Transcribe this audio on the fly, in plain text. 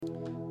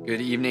Good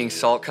evening,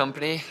 Salt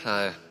Company.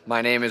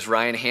 My name is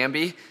Ryan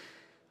Hamby.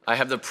 I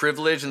have the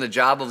privilege and the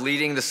job of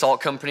leading the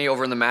Salt Company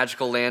over in the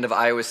magical land of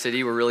Iowa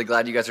City. We're really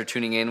glad you guys are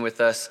tuning in with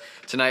us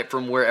tonight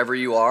from wherever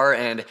you are,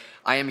 and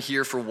I am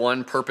here for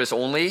one purpose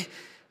only.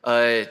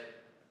 I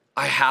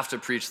have to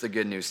preach the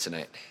good news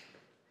tonight.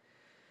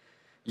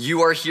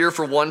 You are here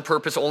for one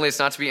purpose only. It's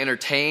not to be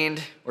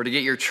entertained or to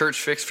get your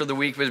church fixed for the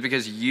week, but it's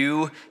because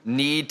you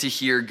need to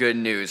hear good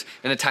news.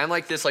 In a time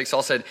like this, like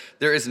Saul said,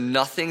 there is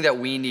nothing that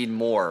we need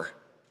more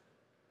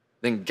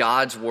than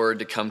God's word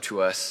to come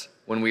to us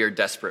when we are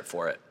desperate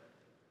for it.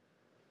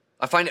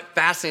 I find it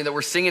fascinating that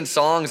we're singing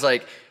songs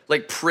like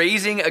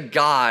praising a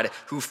God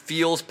who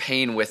feels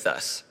pain with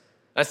us.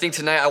 I think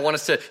tonight I want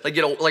us to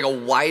get a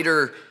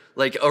wider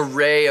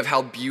array of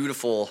how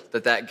beautiful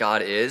that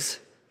God is.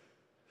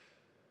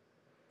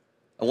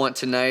 I want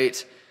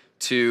tonight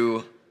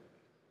to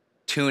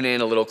tune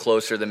in a little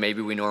closer than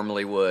maybe we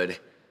normally would.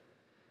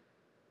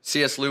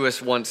 C.S.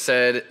 Lewis once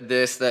said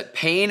this, that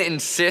pain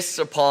insists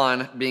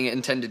upon being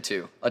attended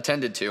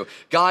to.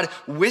 God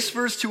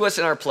whispers to us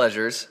in our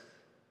pleasures.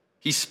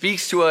 He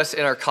speaks to us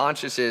in our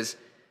consciences,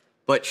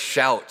 but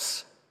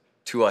shouts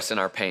to us in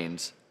our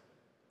pains.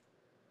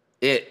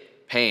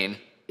 Pain,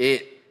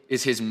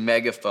 is his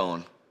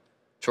megaphone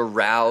to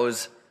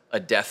rouse a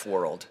deaf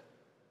world.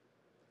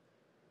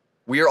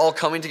 We are all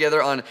coming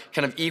together on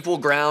kind of equal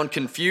ground,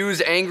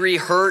 confused, angry,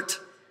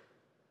 hurt,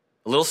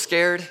 a little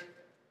scared.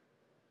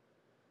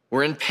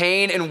 We're in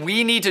pain, and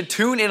we need to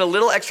tune in a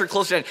little extra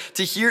closer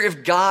to hear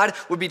if God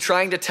would be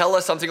trying to tell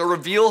us something or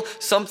reveal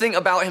something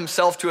about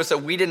himself to us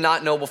that we did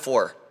not know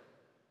before.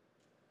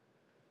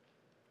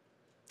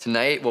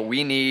 Tonight, what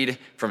we need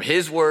from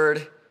his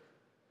word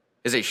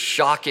is a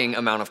shocking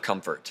amount of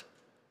comfort.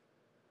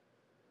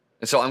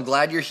 And so I'm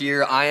glad you're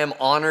here. I am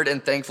honored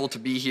and thankful to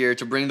be here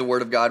to bring the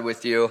word of God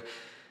with you,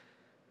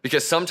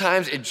 because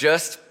sometimes it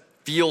just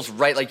feels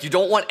right. Like you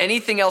don't want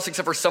anything else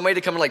except for somebody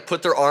to come and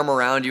put their arm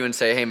around you and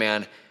say, hey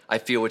man, I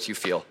feel what you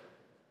feel.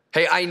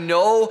 Hey, I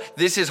know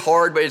this is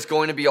hard, but it's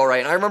going to be all right.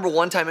 And I remember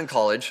one time in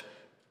college,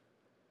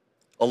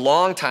 a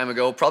long time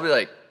ago,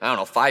 probably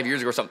 5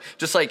 years ago or something,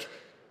 just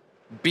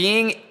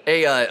being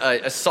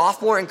a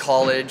sophomore in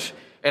college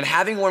and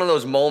having one of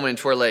those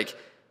moments where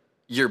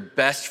your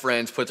best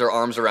friends put their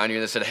arms around you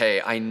and they said, hey,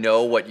 I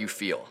know what you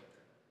feel.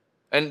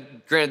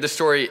 And granted, this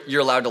story,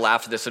 you're allowed to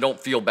laugh at this, so don't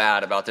feel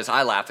bad about this.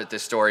 I laughed at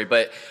this story,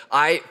 but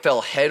I fell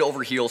head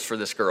over heels for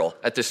this girl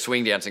at this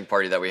swing dancing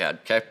party that we had,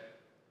 okay?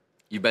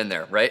 You've been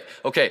there, right?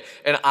 Okay,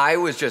 and I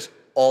was just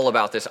all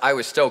about this. I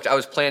was stoked. I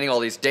was planning all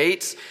these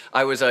dates.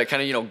 I was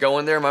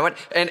going there in my mind.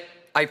 And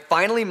I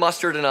finally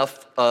mustered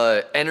enough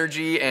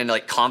energy and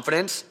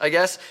confidence, I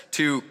guess,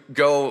 to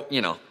go,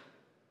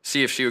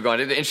 see if she would go on.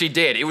 And she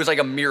did. It was like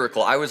a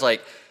miracle. I was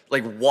like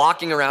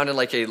walking around in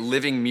a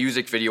living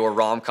music video or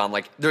rom-com.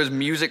 There was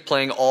music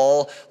playing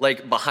all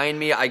behind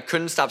me. I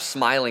couldn't stop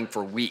smiling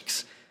for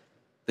weeks.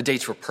 The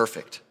dates were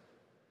perfect.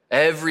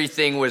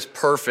 Everything was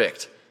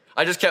perfect.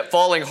 I just kept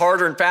falling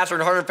harder and faster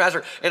and harder and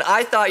faster. And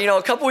I thought,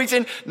 a couple weeks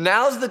in,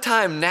 now's the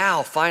time.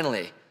 Now,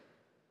 finally,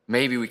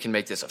 maybe we can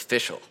make this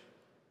official.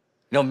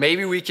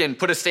 Maybe we can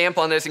put a stamp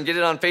on this and get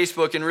it on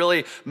Facebook and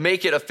really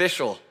make it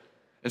official.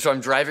 And so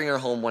I'm driving her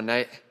home one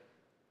night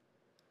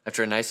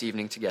after a nice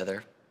evening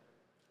together.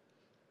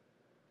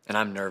 And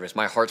I'm nervous.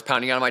 My heart's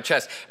pounding out of my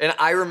chest. And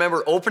I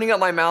remember opening up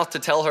my mouth to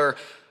tell her,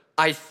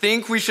 I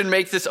think we should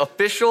make this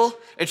official.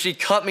 And she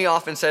cut me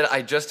off and said,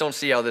 I just don't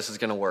see how this is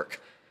going to work.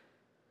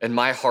 And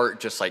my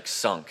heart just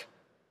sunk.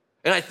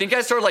 And I think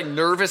I started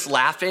nervous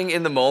laughing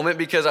in the moment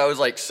because I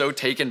was so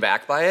taken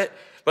back by it.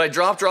 But I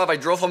dropped her off. I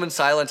drove home in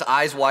silence,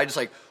 eyes wide,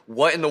 just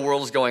what in the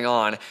world is going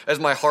on? As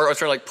my heart, I was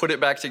trying to put it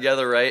back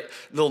together, right?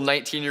 Little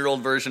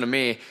 19-year-old version of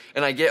me.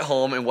 And I get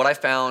home, and what I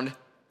found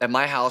at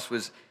my house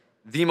was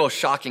the most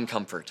shocking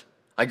comfort.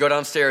 I go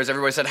downstairs.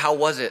 Everybody said, how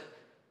was it?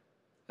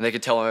 And they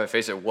could tell on my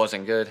face it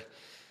wasn't good.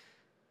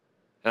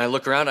 And I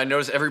look around. I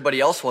noticed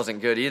everybody else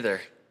wasn't good either.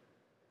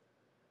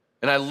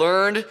 And I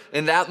learned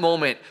in that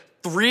moment,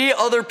 3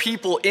 other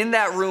people in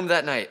that room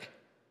that night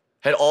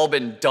had all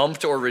been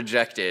dumped or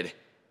rejected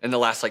in the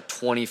last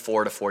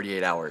 24 to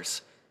 48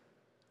 hours.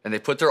 And they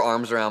put their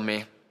arms around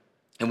me,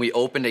 and we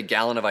opened a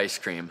gallon of ice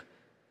cream.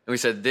 And we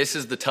said, this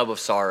is the tub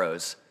of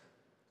sorrows.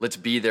 Let's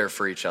be there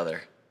for each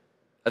other.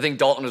 I think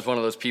Dalton was one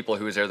of those people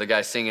who was there, the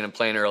guy singing and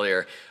playing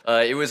earlier.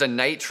 It was a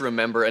night to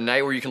remember, a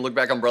night where you can look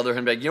back on brotherhood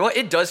and be like, you know what?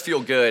 It does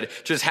feel good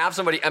to just have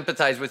somebody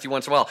empathize with you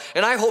once in a while.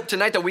 And I hope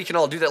tonight that we can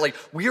all do that.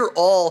 We are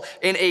all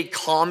in a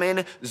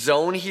common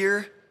zone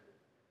here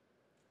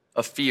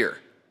of fear,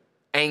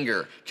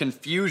 anger,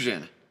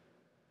 confusion.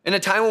 In a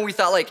time when we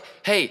thought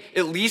hey,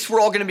 at least we're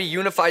all going to be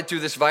unified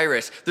through this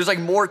virus. There's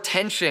more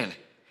tension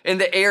in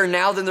the air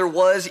now than there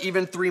was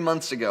even 3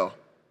 months ago.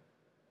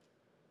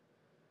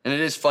 And it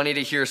is funny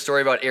to hear a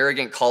story about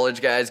arrogant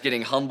college guys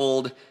getting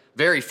humbled.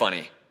 Very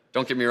funny,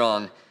 don't get me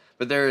wrong.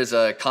 But there is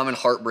a common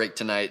heartbreak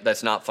tonight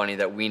that's not funny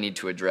that we need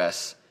to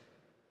address.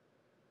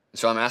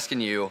 So I'm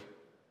asking you,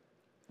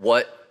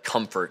 what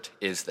comfort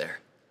is there?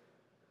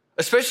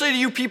 Especially to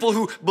you people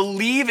who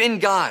believe in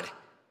God.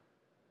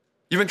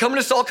 You've been coming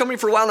to Salt Company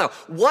for a while now.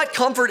 What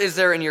comfort is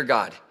there in your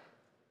God?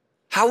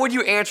 How would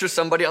you answer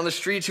somebody on the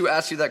streets who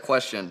asks you that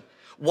question?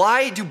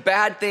 Why do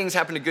bad things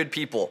happen to good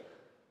people?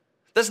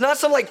 That's not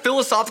some like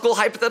philosophical,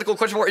 hypothetical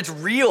question. It's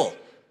real.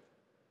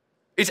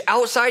 It's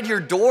outside your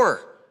door.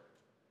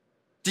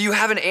 Do you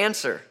have an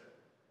answer?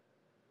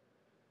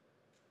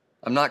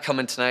 I'm not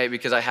coming tonight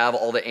because I have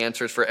all the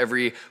answers for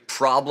every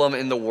problem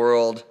in the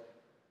world,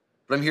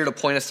 but I'm here to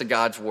point us to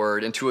God's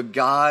word and to a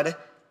God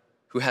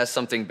who has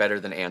something better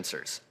than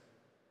answers.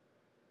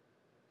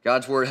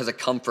 God's word has a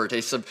comfort,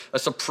 a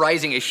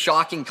surprising, a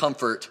shocking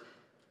comfort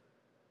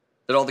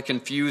that all the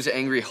confused,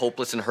 angry,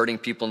 hopeless, and hurting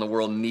people in the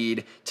world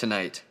need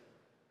tonight.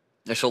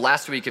 And so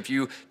last week, if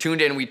you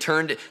tuned in, we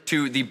turned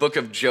to the book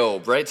of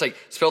Job, right? It's like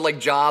spelled like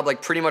Job,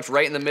 like pretty much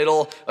right in the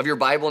middle of your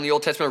Bible in the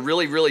Old Testament, a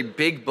really, really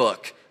big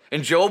book.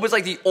 And Job was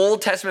like the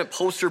Old Testament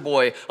poster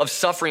boy of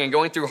suffering and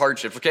going through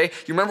hardships, okay?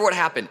 You remember what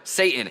happened?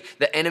 Satan,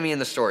 the enemy in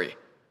the story,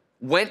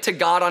 went to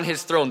God on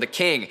his throne, the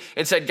king,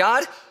 and said,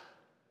 God,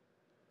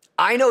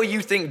 I know you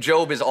think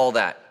Job is all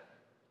that.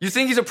 You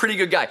think he's a pretty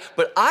good guy,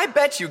 but I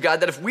bet you, God,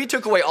 that if we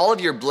took away all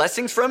of your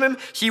blessings from him,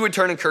 he would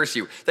turn and curse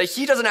you. That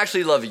he doesn't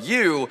actually love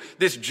you.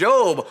 This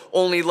Job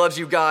only loves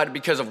you, God,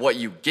 because of what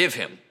you give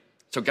him.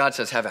 So God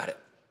says, have at it.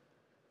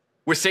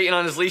 With Satan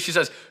on his leash, he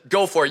says,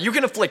 go for it. You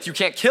can afflict, you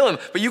can't kill him,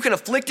 but you can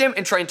afflict him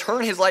and try and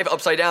turn his life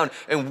upside down,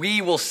 and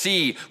we will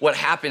see what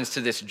happens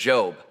to this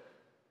Job.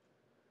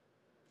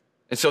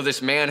 And so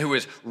this man who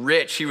was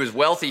rich, he was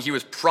wealthy, he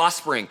was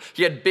prospering,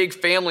 he had big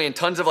family and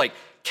tons of like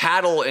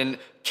cattle and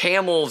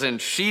camels and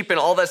sheep and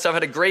all that stuff,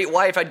 had a great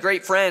wife, had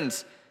great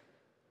friends.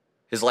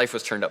 His life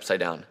was turned upside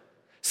down.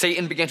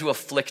 Satan began to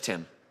afflict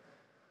him.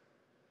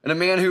 And a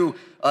man who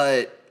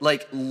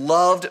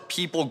loved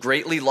people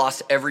greatly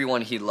lost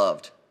everyone he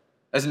loved,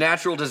 as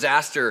natural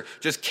disaster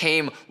just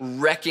came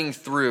wrecking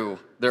through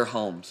their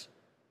homes.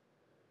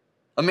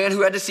 A man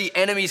who had to see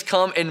enemies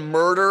come and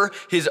murder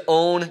his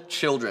own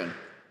children.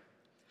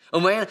 A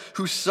man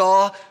who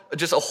saw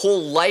just a whole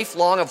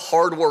lifelong of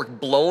hard work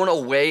blown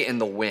away in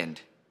the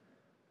wind.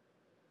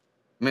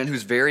 A man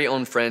whose very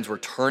own friends were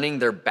turning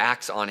their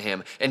backs on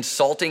him and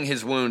salting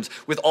his wounds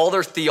with all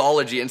their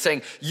theology and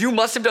saying, you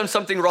must have done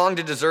something wrong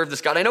to deserve this,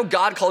 God. I know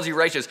God calls you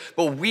righteous,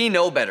 but we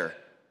know better.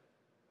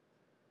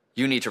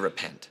 You need to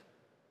repent.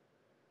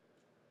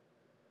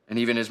 And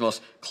even his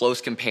most close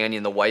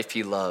companion, the wife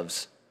he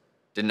loves,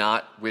 did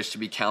not wish to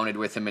be counted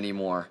with him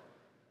anymore.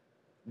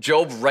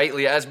 Job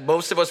rightly, as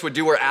most of us would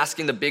do, we're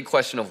asking the big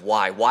question of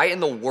why. Why in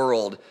the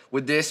world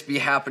would this be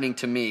happening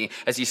to me?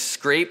 As he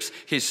scrapes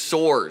his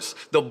sores,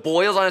 the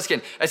boils on his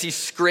skin, as he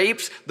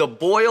scrapes the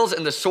boils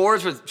and the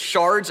sores with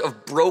shards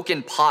of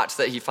broken pots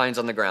that he finds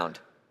on the ground.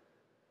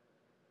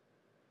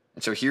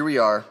 And so here we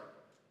are,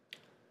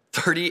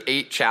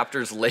 38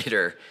 chapters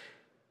later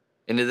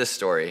into this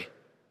story,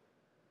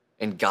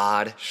 and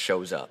God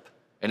shows up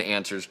and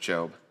answers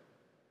Job.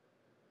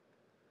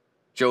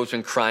 Job's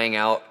been crying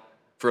out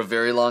for a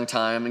very long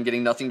time and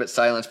getting nothing but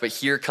silence, but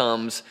here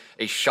comes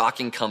a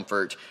shocking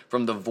comfort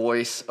from the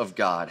voice of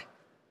God.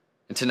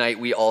 And tonight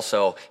we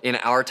also, in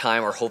our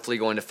time, are hopefully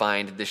going to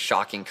find this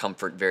shocking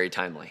comfort very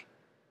timely.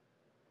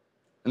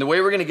 And the way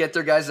we're going to get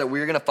there, guys, is that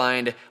we're going to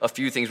find a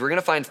few things. We're going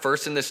to find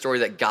first in this story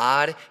that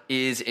God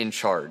is in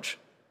charge.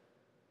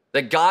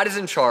 That God is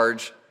in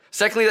charge.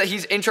 Secondly, that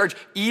he's in charge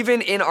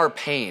even in our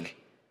pain.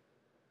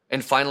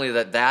 And finally,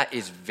 that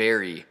is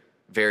very,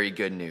 very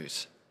good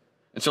news.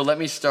 And so let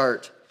me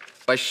start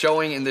by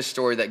showing in this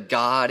story that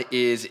God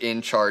is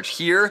in charge.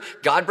 Here,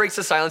 God breaks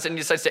the silence and he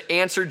decides to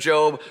answer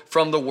Job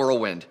from the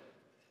whirlwind.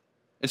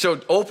 And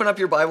so open up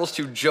your Bibles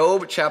to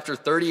Job chapter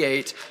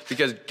 38,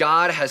 because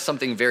God has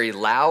something very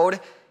loud,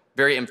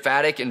 very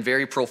emphatic, and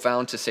very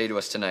profound to say to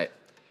us tonight.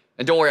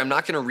 And don't worry, I'm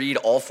not going to read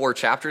all 4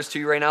 chapters to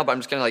you right now, but I'm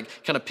just going to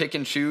kind of pick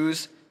and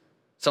choose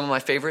some of my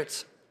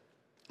favorites.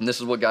 And this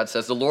is what God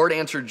says. The Lord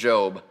answered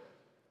Job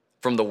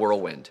from the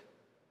whirlwind.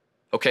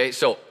 Okay,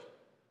 so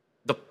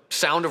the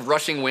sound of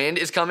rushing wind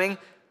is coming.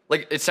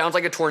 Like it sounds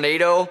like a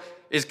tornado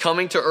is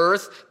coming to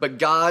earth, but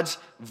God's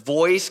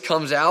voice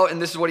comes out,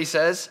 and this is what he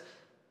says.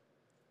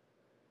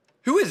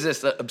 Who is this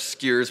that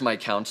obscures my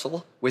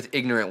counsel with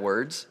ignorant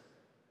words?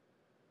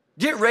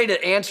 Get ready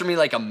to answer me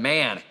like a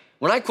man.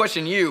 When I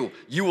question you,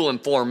 you will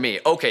inform me.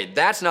 Okay,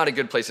 that's not a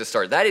good place to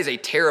start. That is a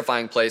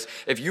terrifying place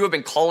if you have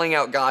been calling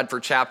out God for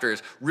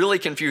chapters, really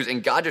confused,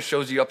 and God just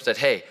shows you up and said,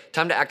 hey,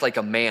 time to act like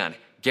a man.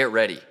 Get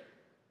ready.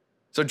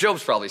 So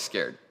Job's probably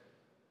scared.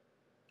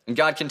 And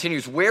God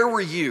continues, where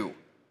were you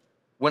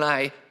when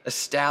I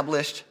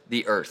established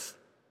the earth?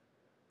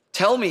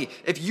 Tell me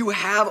if you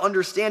have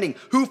understanding.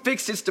 Who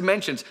fixed its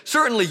dimensions?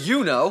 Certainly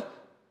you know.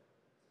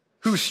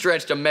 Who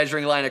stretched a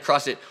measuring line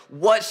across it?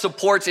 What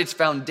supports its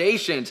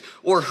foundations?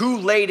 Or who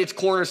laid its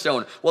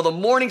cornerstone? While the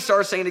morning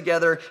stars sang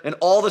together and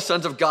all the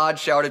sons of God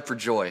shouted for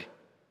joy.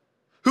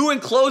 Who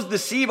enclosed the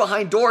sea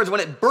behind doors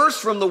when it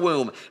burst from the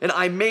womb? And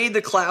I made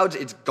the clouds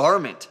its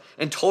garment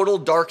and total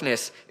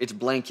darkness its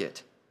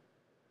blanket.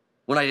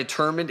 when I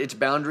determined its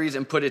boundaries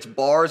and put its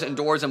bars and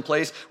doors in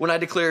place, when I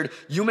declared,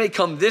 you may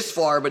come this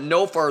far, but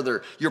no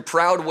farther, your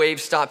proud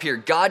waves stop here.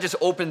 God just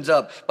opens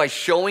up by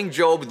showing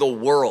Job the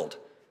world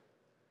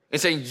and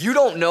saying, you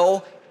don't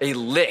know a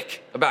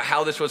lick about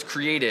how this was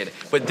created,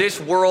 but this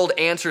world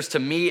answers to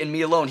me and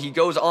me alone. He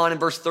goes on in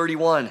verse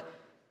 31.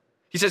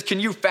 He says,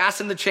 can you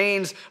fasten the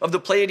chains of the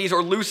Pleiades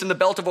or loosen the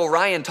belt of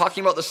Orion,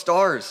 talking about the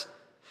stars?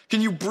 Can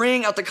you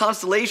bring out the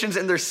constellations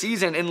in their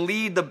season and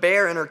lead the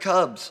bear and her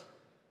cubs?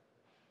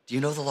 Do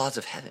you know the laws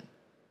of heaven?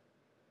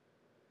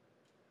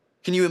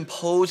 Can you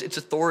impose its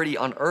authority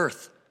on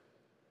earth?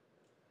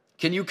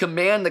 Can you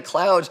command the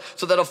clouds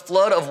so that a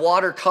flood of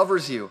water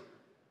covers you?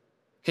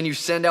 Can you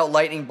send out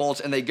lightning bolts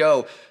and they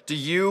go?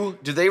 Do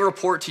they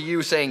report to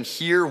you saying,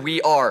 here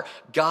we are?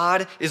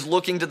 God is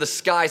looking to the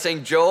sky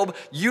saying, Job,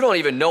 you don't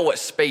even know what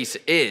space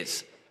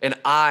is, and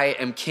I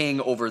am king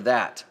over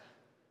that.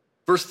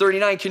 Verse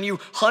 39, can you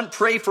hunt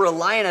prey for a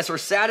lioness or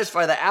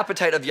satisfy the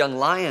appetite of young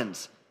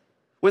lions?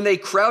 When they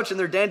crouch in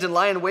their dens and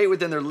lie in wait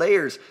within their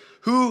lairs,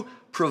 who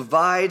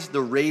provides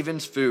the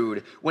raven's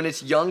food when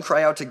its young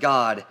cry out to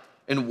God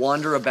and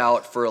wander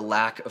about for a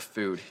lack of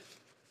food?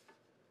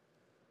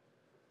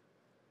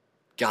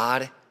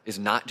 God is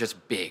not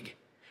just big,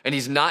 and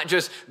he's not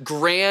just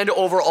grand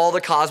over all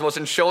the cosmos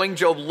and showing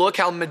Job, look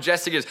how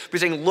majestic it is, but he's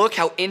saying, look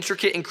how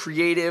intricate and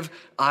creative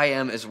I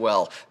am as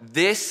well.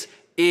 This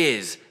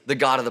is the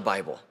God of the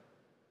Bible.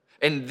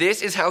 And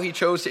this is how he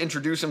chose to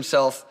introduce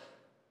himself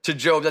to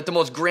Job, that the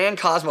most grand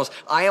cosmos,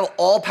 I am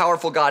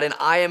all-powerful God, and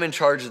I am in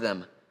charge of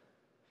them.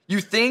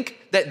 You think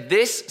that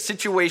this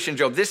situation,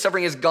 Job, this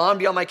suffering has gone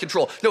beyond my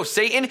control. No,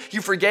 Satan,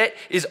 you forget,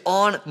 is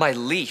on my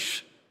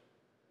leash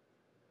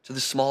to the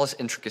smallest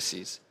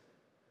intricacies.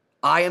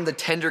 I am the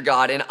tender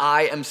God, and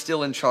I am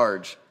still in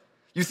charge.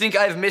 You think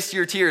I have missed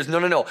your tears?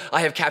 No.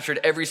 I have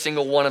captured every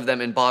single one of them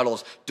in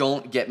bottles.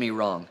 Don't get me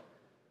wrong.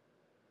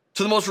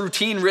 To the most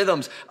routine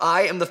rhythms,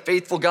 I am the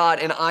faithful God,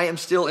 and I am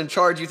still in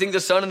charge. You think the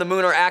sun and the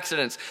moon are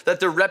accidents, that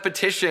their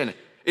repetition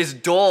is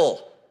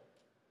dull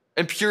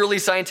and purely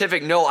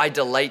scientific? No, I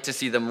delight to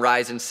see them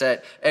rise and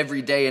set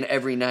every day and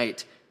every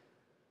night.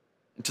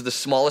 And to the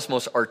smallest,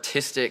 most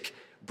artistic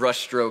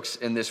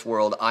brushstrokes in this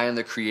world, I am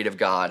the creative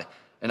God,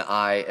 and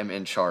I am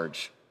in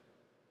charge.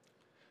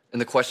 And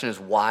the question is,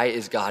 why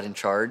is God in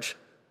charge?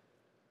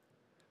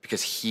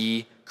 Because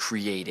he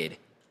created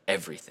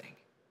everything.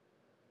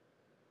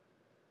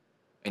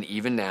 And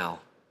even now,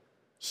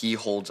 he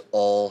holds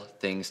all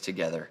things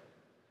together.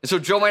 And so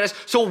Job might ask,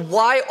 so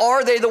why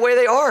are they the way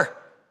they are?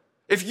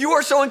 If you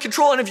are so in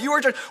control and if you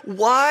are judged,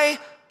 why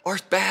are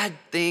bad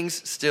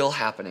things still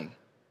happening?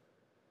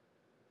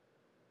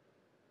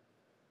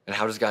 And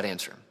how does God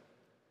answer him?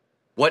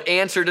 What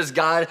answer does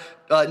God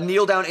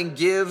kneel down and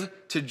give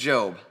to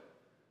Job?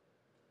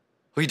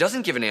 Well, he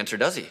doesn't give an answer,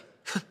 does he?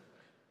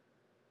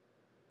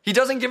 He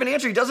doesn't give an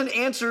answer. He doesn't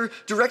answer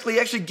directly. He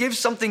actually gives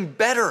something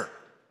better.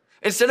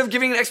 Instead of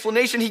giving an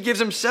explanation, he gives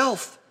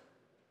himself.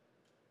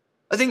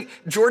 I think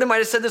Jordan might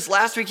have said this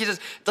last week. He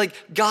says,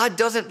 God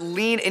doesn't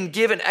lean and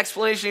give an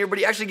explanation here, but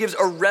he actually gives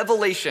a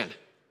revelation.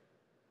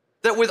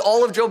 That with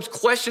all of Job's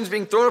questions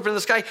being thrown up in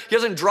the sky, he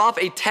doesn't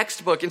drop a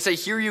textbook and say,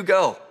 here you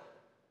go.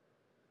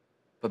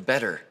 But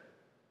better,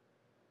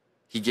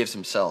 he gives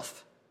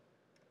himself.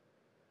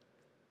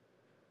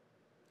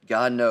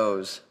 God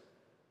knows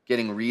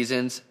getting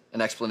reasons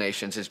and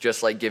explanations is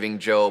just like giving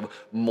Job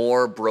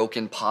more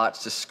broken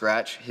pots to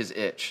scratch his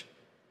itch.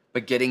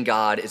 But getting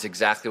God is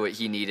exactly what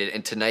he needed.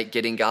 And tonight,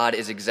 getting God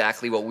is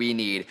exactly what we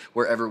need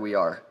wherever we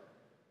are.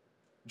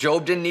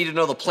 Job didn't need to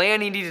know the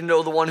plan. He needed to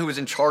know the one who was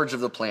in charge of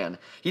the plan.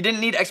 He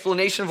didn't need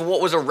explanation of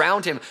what was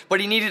around him, but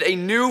he needed a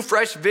new,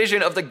 fresh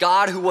vision of the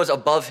God who was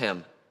above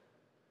him.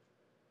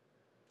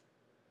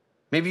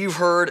 Maybe you've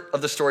heard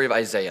of the story of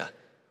Isaiah,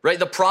 right?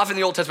 The prophet in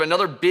the Old Testament,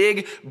 another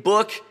big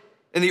book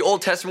in the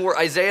Old Testament where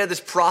Isaiah, this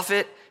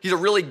prophet, he's a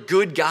really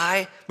good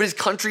guy, but his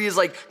country is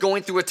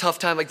going through a tough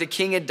time, the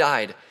king had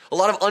died. A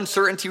lot of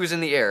uncertainty was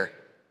in the air.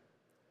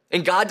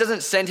 And God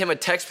doesn't send him a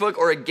textbook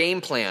or a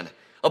game plan,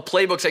 a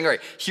playbook saying, all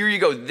right, here you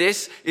go.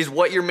 This is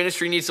what your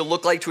ministry needs to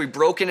look like to a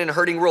broken and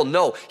hurting world.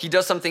 No, he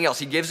does something else.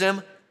 He gives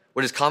him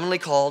what is commonly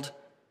called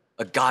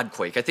a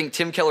Godquake. I think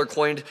Tim Keller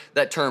coined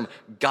that term,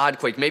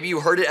 Godquake. Maybe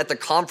you heard it at the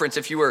conference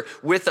if you were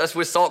with us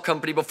with Salt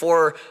Company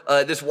before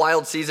this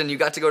wild season. You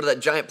got to go to that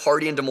giant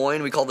party in Des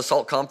Moines we call the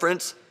Salt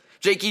Conference.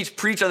 Jake Eats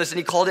preached on this and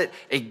he called it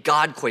a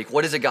Godquake.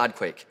 What is a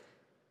Godquake?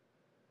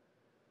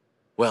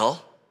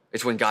 Well,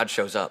 it's when God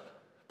shows up.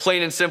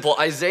 Plain and simple.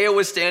 Isaiah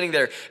was standing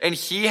there and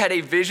he had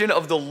a vision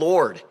of the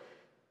Lord.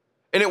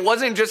 And it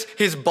wasn't just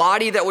his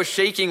body that was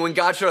shaking when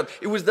God showed up.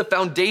 It was the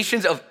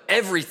foundations of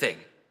everything.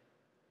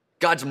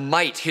 God's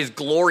might, his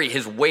glory,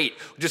 his weight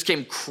just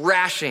came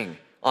crashing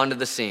onto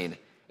the scene.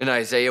 And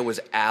Isaiah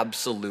was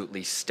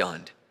absolutely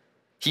stunned.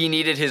 He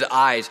needed his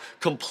eyes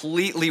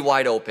completely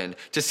wide open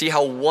to see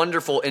how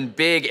wonderful and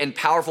big and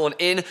powerful and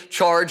in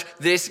charge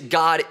this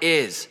God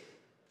is,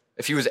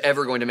 if he was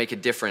ever going to make a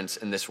difference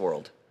in this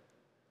world.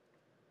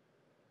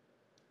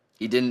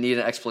 He didn't need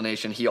an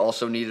explanation. He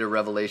also needed a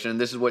revelation. And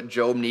this is what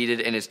Job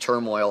needed in his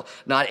turmoil.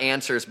 Not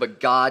answers,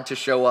 but God to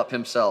show up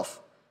himself.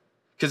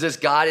 Because this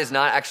God is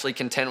not actually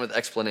content with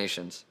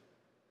explanations.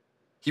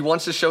 He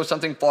wants to show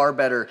something far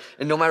better.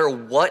 And no matter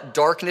what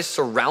darkness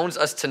surrounds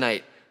us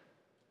tonight,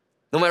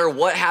 no matter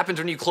what happens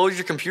when you close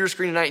your computer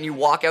screen tonight and you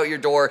walk out your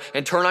door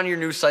and turn on your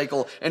news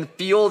cycle and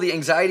feel the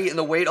anxiety and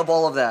the weight of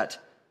all of that,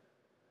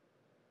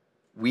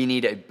 we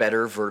need a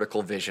better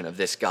vertical vision of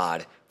this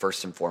God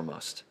first and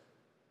foremost.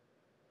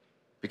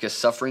 Because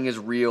suffering is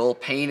real,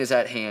 pain is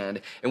at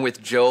hand, and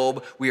with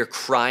Job, we are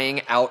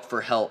crying out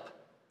for help.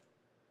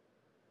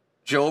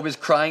 Job is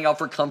crying out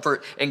for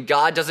comfort, and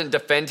God doesn't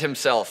defend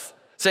himself,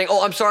 saying,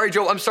 "Oh, I'm sorry,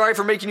 Job, I'm sorry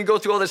for making you go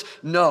through all this."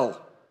 No,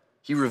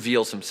 he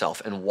reveals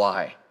himself, and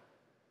why?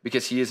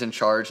 Because he is in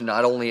charge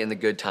not only in the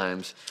good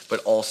times, but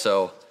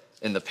also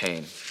in the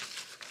pain.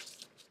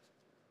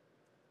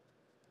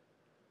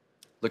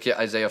 Look at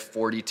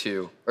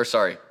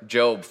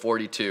Job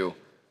 42,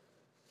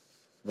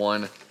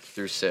 1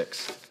 through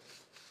 6.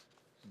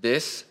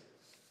 This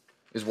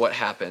is what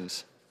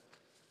happens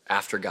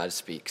after God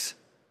speaks.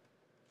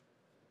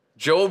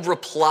 Job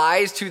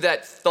replies to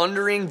that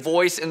thundering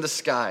voice in the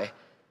sky.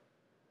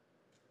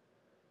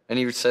 And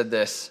he said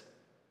this,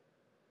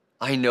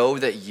 "I know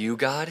that you,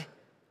 God,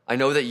 I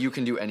know that you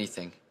can do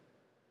anything.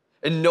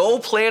 And no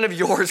plan of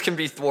yours can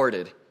be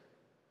thwarted.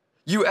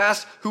 You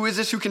ask, who is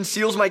this who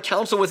conceals my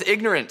counsel with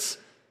ignorance?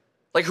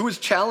 Like, who is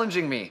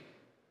challenging me?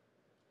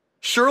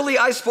 Surely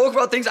I spoke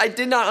about things I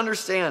did not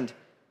understand.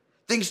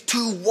 Things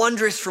too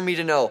wondrous for me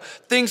to know.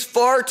 Things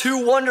far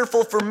too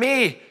wonderful for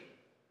me.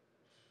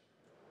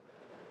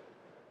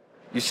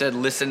 You said,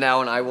 listen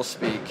now and I will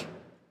speak.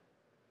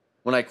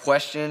 When I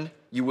question,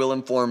 you will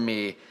inform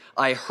me.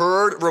 I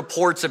heard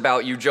reports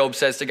about you," Job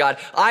says to God.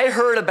 "I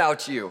heard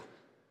about you,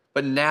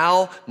 but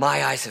now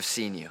my eyes have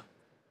seen you.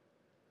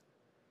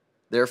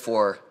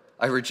 Therefore,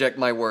 I reject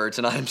my words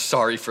and I am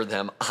sorry for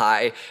them.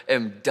 I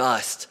am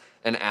dust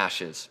and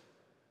ashes."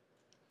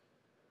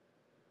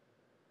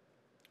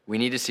 We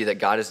need to see that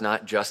God is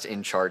not just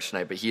in charge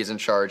tonight, but he is in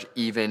charge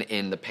even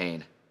in the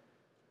pain.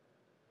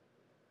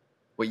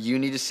 What you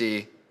need to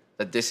see,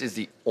 that this is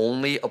the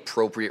only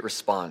appropriate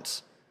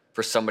response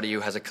for somebody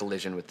who has a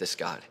collision with this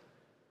God.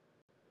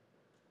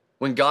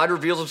 When God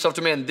reveals himself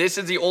to man, this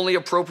is the only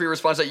appropriate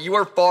response, that you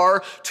are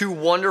far too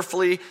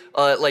wonderfully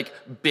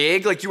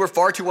big, like you are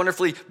far too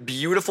wonderfully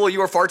beautiful,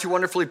 you are far too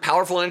wonderfully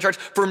powerful and in charge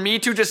for me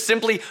to just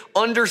simply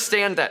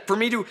understand that, for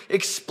me to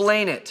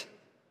explain it.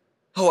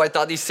 Oh, I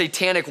thought these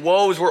satanic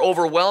woes were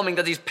overwhelming,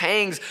 that these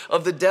pangs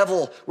of the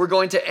devil were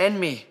going to end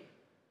me.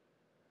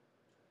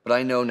 But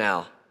I know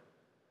now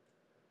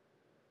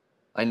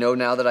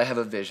that I have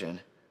a vision,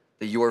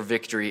 that your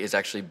victory is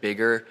actually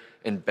bigger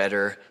and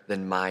better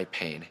than my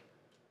pain.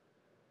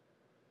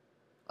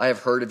 I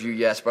have heard of you,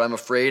 yes, but I'm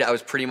afraid I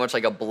was pretty much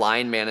like a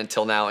blind man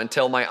until now,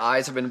 until my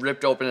eyes have been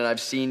ripped open and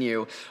I've seen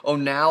you. Oh,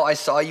 now I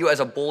saw you as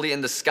a bully in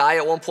the sky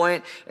at one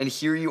point, and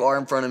here you are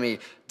in front of me,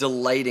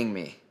 delighting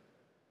me.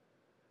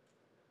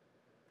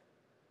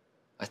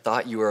 I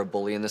thought you were a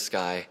bully in the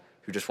sky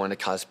who just wanted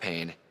to cause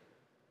pain,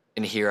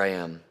 and here I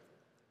am,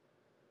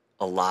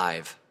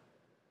 alive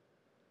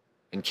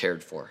and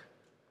cared for.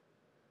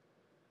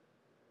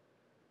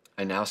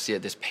 I now see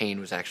that this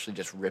pain was actually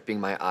just ripping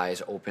my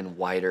eyes open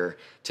wider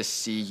to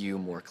see you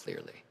more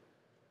clearly.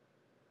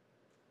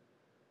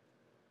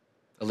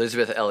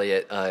 Elizabeth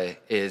Elliot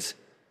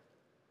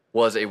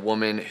was a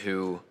woman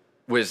who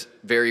was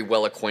very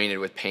well acquainted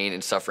with pain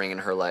and suffering in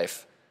her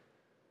life.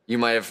 You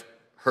might have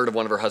heard of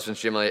one of her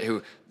husbands, Jim Elliot,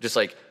 who just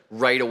like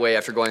right away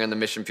after going on the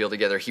mission field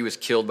together, he was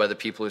killed by the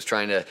people he was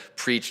trying to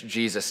preach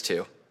Jesus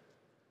to.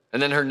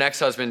 And then her next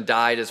husband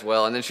died as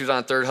well. And then she was on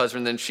a third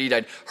husband, then she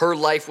died. Her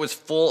life was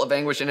full of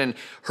anguish. And in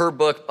her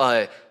book,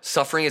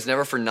 Suffering is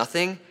Never for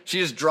Nothing, she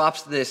just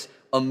drops this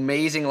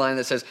amazing line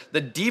that says,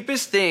 "The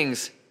deepest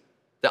things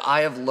that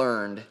I have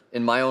learned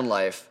in my own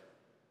life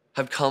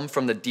have come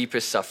from the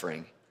deepest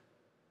suffering.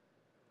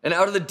 And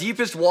out of the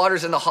deepest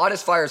waters and the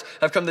hottest fires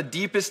have come the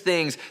deepest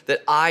things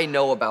that I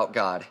know about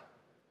God."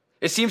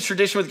 It seems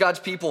tradition with God's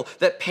people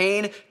that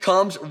pain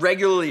comes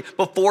regularly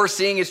before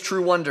seeing his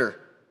true wonder.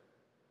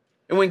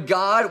 And when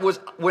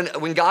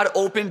God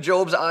opened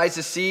Job's eyes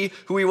to see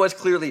who he was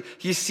clearly,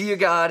 he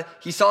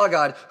saw a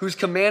God whose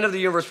command of the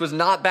universe was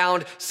not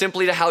bound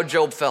simply to how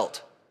Job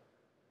felt.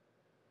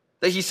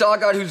 That he saw a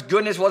God whose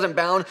goodness wasn't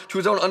bound to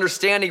his own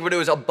understanding, but it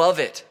was above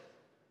it.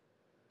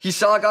 He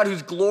saw a God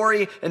whose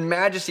glory and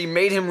majesty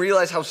made him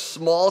realize how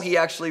small he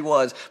actually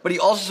was. But he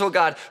also saw a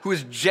God who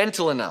was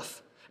gentle enough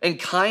and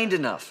kind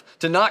enough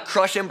to not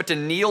crush him, but to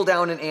kneel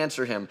down and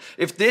answer him.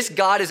 If this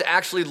God is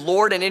actually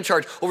Lord and in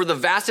charge over the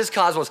vastest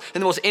cosmos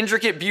and the most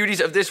intricate beauties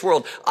of this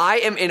world, I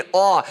am in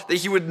awe that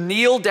he would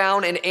kneel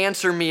down and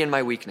answer me in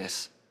my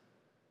weakness.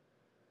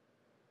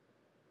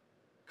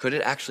 Could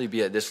it actually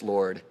be that this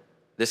Lord,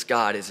 this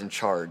God, is in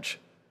charge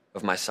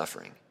of my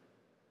suffering?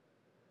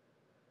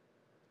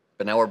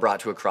 But now we're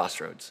brought to a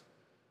crossroads.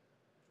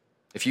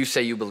 If you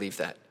say you believe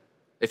that,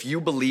 if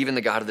you believe in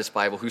the God of this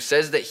Bible who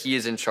says that he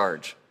is in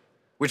charge,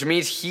 which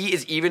means he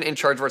is even in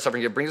charge of our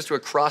suffering. It brings us to a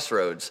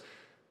crossroads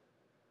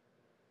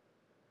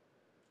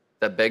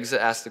that begs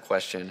to ask the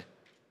question,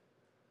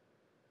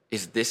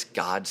 is this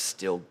God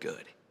still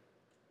good?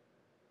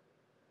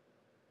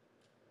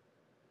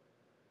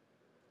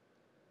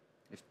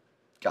 If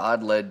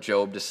God led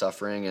Job to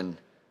suffering and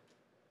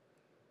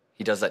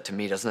he does that to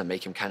me, doesn't that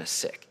make him kind of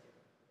sick?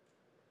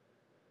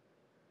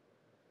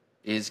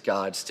 Is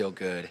God still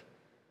good?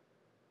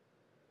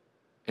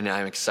 And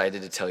I'm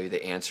excited to tell you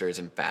the answer is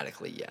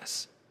emphatically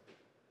yes.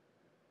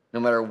 No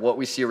matter what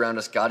we see around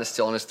us, God is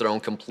still on his throne,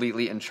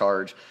 completely in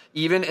charge.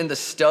 Even in the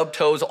stub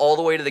toes all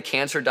the way to the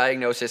cancer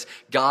diagnosis,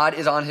 God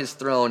is on his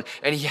throne,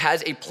 and he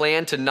has a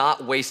plan to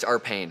not waste our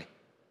pain.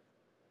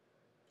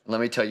 Let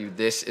me tell you,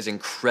 this is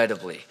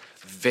incredibly,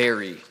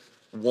 very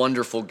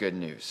wonderful good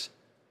news.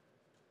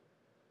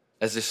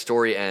 As this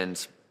story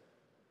ends,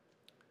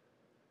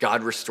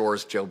 God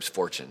restores Job's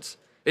fortunes.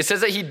 It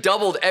says that he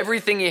doubled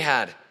everything he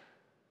had.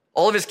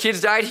 All of his kids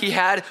died, he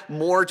had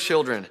more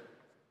children.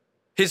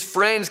 His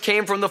friends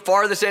came from the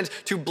farthest ends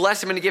to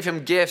bless him and to give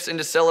him gifts and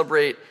to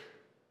celebrate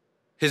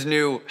his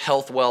new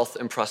health, wealth,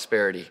 and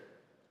prosperity.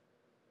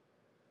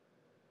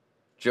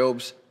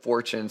 Job's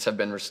fortunes have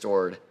been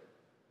restored.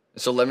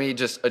 So let me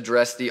just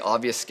address the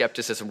obvious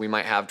skepticism we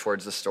might have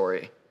towards the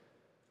story.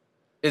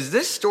 Is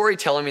this story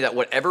telling me that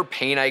whatever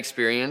pain I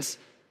experience,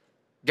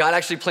 God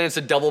actually plans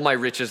to double my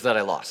riches that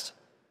I lost?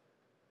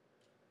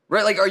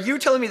 Right? Like, are you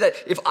telling me that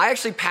if I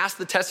actually pass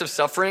the test of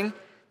suffering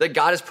that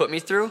God has put me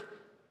through,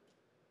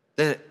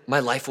 then my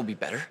life will be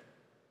better?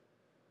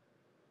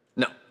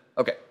 No.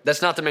 Okay,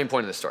 that's not the main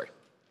point of the story.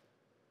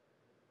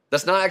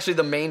 That's not actually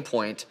the main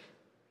point,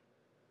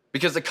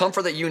 because the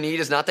comfort that you need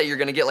is not that you're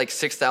gonna get like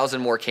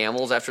 6,000 more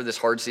camels after this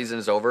hard season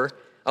is over.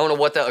 I don't know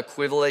what that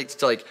equates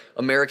to like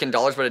American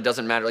dollars, but it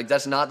doesn't matter. Like,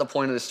 that's not the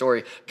point of the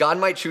story. God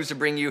might choose to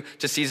bring you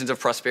to seasons of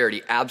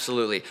prosperity,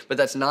 absolutely, but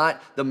that's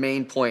not the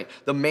main point.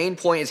 The main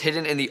point is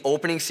hidden in the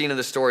opening scene of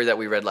the story that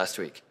we read last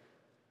week.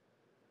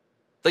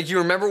 Like, you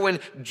remember when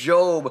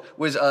Job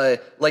was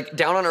like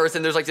down on earth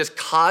and there's like this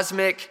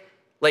cosmic,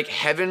 like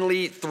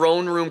heavenly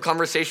throne room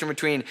conversation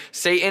between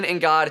Satan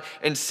and God,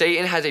 and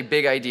Satan has a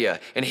big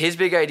idea. And his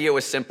big idea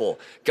was simple.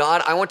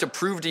 God, I want to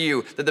prove to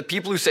you that the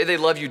people who say they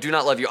love you do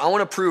not love you. I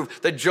want to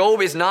prove that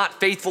Job is not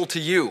faithful to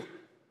you.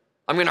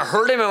 I'm going to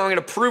hurt him and I'm going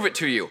to prove it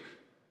to you.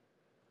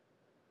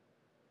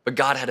 But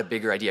God had a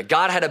bigger idea.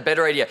 God had a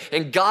better idea.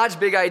 And God's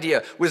big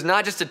idea was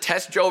not just to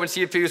test Job and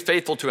see if he was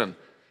faithful to him.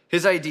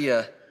 His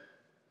idea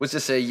was to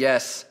say,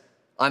 yes,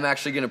 I'm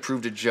actually going to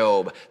prove to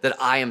Job that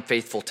I am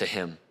faithful to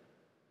him.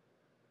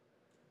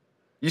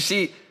 You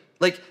see,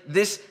 like,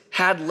 this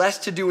had less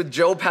to do with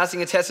Job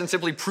passing a test and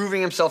simply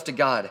proving himself to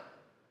God.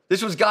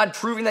 This was God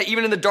proving that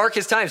even in the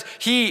darkest times,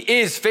 he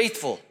is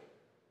faithful.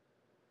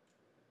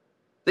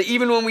 That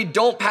even when we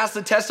don't pass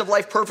the test of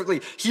life perfectly,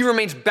 he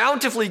remains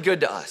bountifully good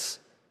to us.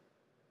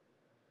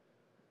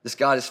 This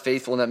God is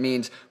faithful, and that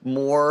means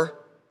more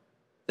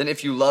than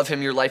if you love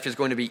him, your life is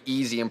going to be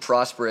easy and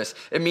prosperous.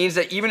 It means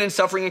that even in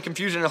suffering and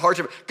confusion and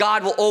hardship,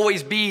 God will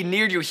always be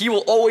near you. He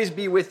will always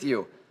be with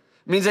you.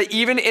 It means that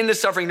even in the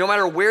suffering, no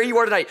matter where you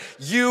are tonight,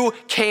 you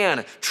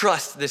can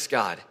trust this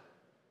God.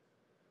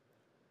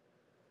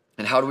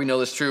 And how do we know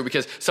this is true?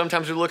 Because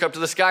sometimes we look up to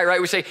the sky,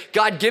 right? We say,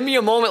 God, give me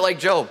a moment like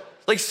Job.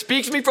 Like,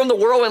 speak to me from the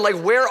whirlwind. Like,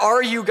 where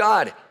are you,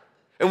 God?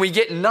 And we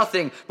get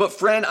nothing. But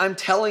friend, I'm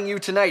telling you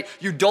tonight,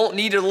 you don't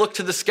need to look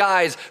to the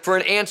skies for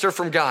an answer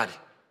from God.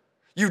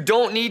 You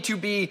don't need to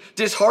be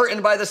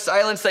disheartened by the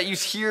silence that you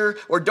hear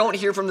or don't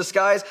hear from the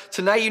skies.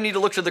 Tonight you need to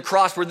look to the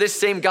cross where this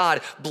same God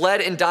bled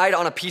and died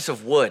on a piece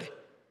of wood.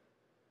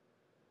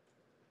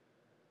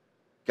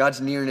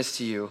 God's nearness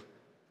to you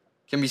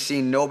can be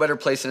seen no better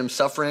place than him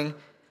suffering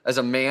as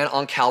a man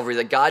on Calvary,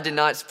 that God did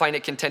not find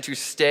it content to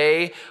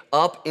stay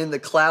up in the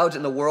clouds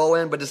in the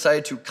whirlwind, but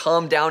decided to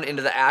come down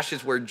into the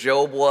ashes where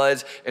Job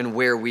was and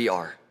where we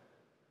are.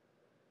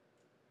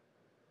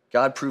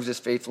 God proves his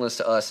faithfulness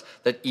to us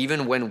that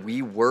even when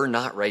we were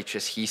not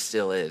righteous, he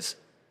still is.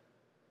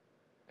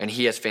 And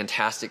he has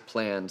fantastic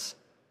plans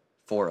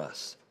for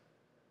us.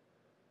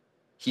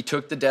 He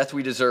took the death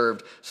we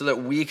deserved so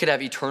that we could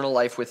have eternal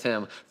life with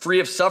him, free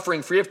of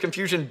suffering, free of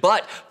confusion,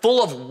 but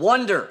full of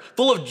wonder,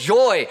 full of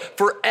joy,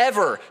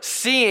 forever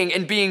seeing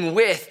and being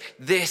with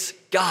this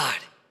God.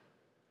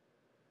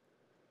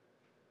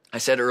 I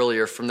said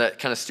earlier from that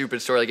kind of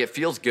stupid story, like, it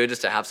feels good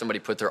just to have somebody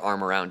put their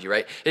arm around you,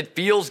 right? It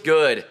feels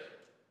good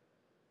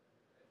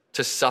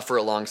to suffer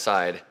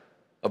alongside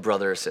a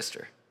brother or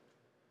sister.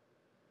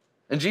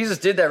 And Jesus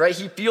did that, right?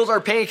 He feels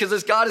our pain because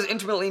this God is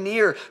intimately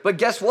near. But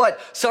guess what?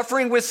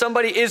 Suffering with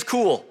somebody is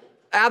cool.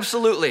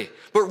 Absolutely.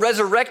 But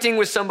resurrecting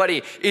with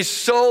somebody is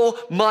so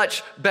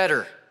much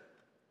better.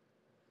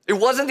 It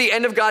wasn't the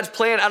end of God's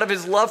plan out of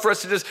his love for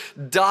us to just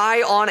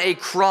die on a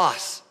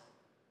cross.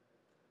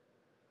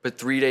 But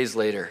 3 days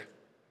later,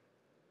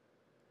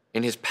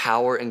 in his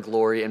power and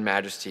glory and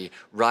majesty,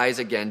 rise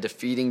again,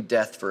 defeating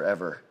death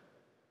forever.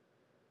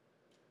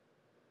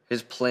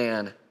 His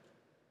plan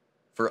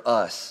for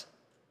us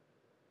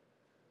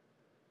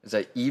is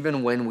that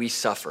even when we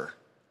suffer,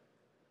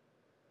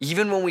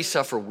 even when we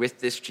suffer with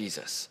this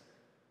Jesus,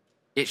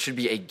 it should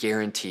be a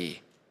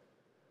guarantee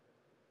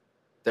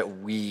that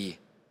we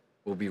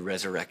will be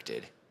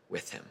resurrected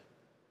with him.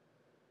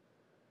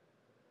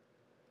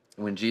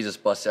 And when Jesus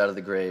busts out of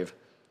the grave,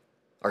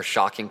 our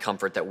shocking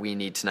comfort that we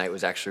need tonight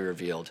was actually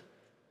revealed.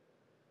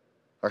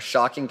 Our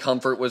shocking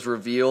comfort was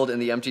revealed in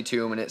the empty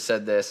tomb, and it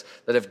said this,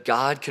 that if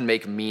God can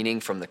make meaning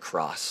from the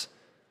cross,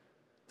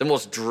 the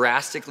most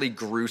drastically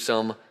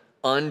gruesome,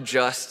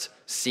 unjust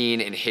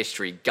scene in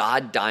history,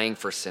 God dying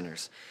for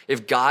sinners.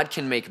 If God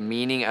can make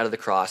meaning out of the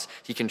cross,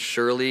 he can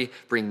surely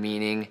bring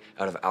meaning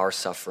out of our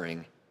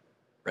suffering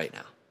right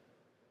now.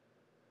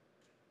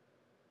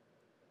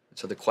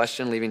 So the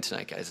question leaving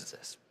tonight, guys, is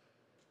this.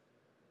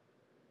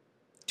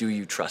 Do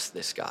you trust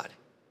this God?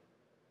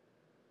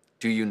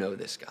 Do you know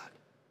this God?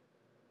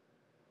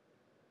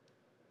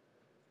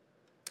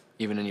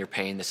 Even in your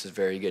pain, this is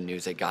very good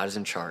news that God is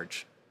in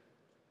charge,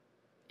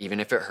 even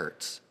if it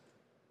hurts.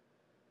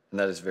 And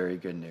that is very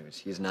good news.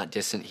 He is not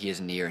distant, he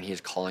is near, and he is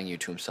calling you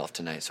to himself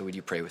tonight. So would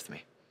you pray with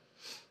me?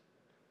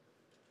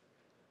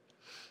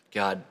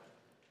 God,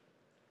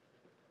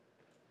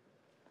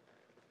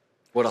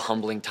 what a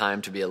humbling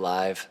time to be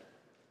alive.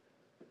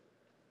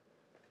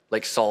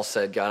 Like Saul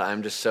said, God,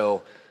 I'm just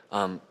so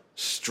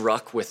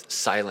struck with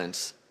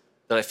silence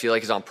that I feel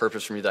like is on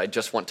purpose for me, that I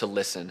just want to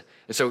listen.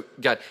 And so,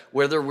 God,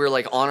 whether we're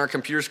like on our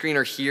computer screen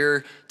or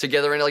here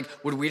together, and like,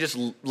 would we just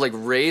like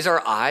raise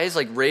our eyes,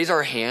 like raise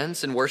our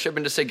hands in worship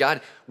and just say,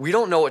 God, we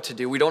don't know what to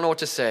do. We don't know what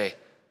to say,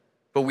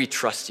 but we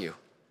trust you.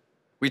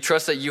 We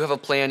trust that you have a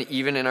plan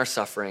even in our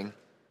suffering.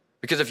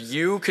 Because if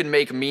you could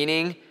make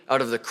meaning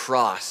out of the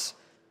cross,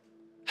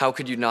 how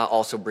could you not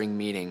also bring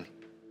meaning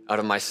out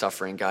of my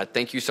suffering, God?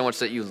 Thank you so much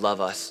that you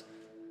love us,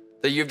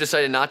 that you've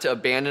decided not to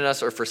abandon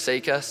us or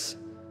forsake us,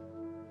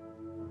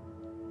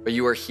 but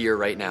you are here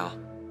right now.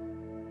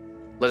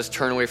 Let us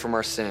turn away from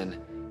our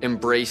sin,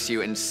 embrace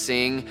you, and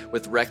sing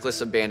with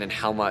reckless abandon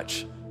how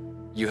much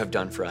you have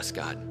done for us,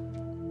 God.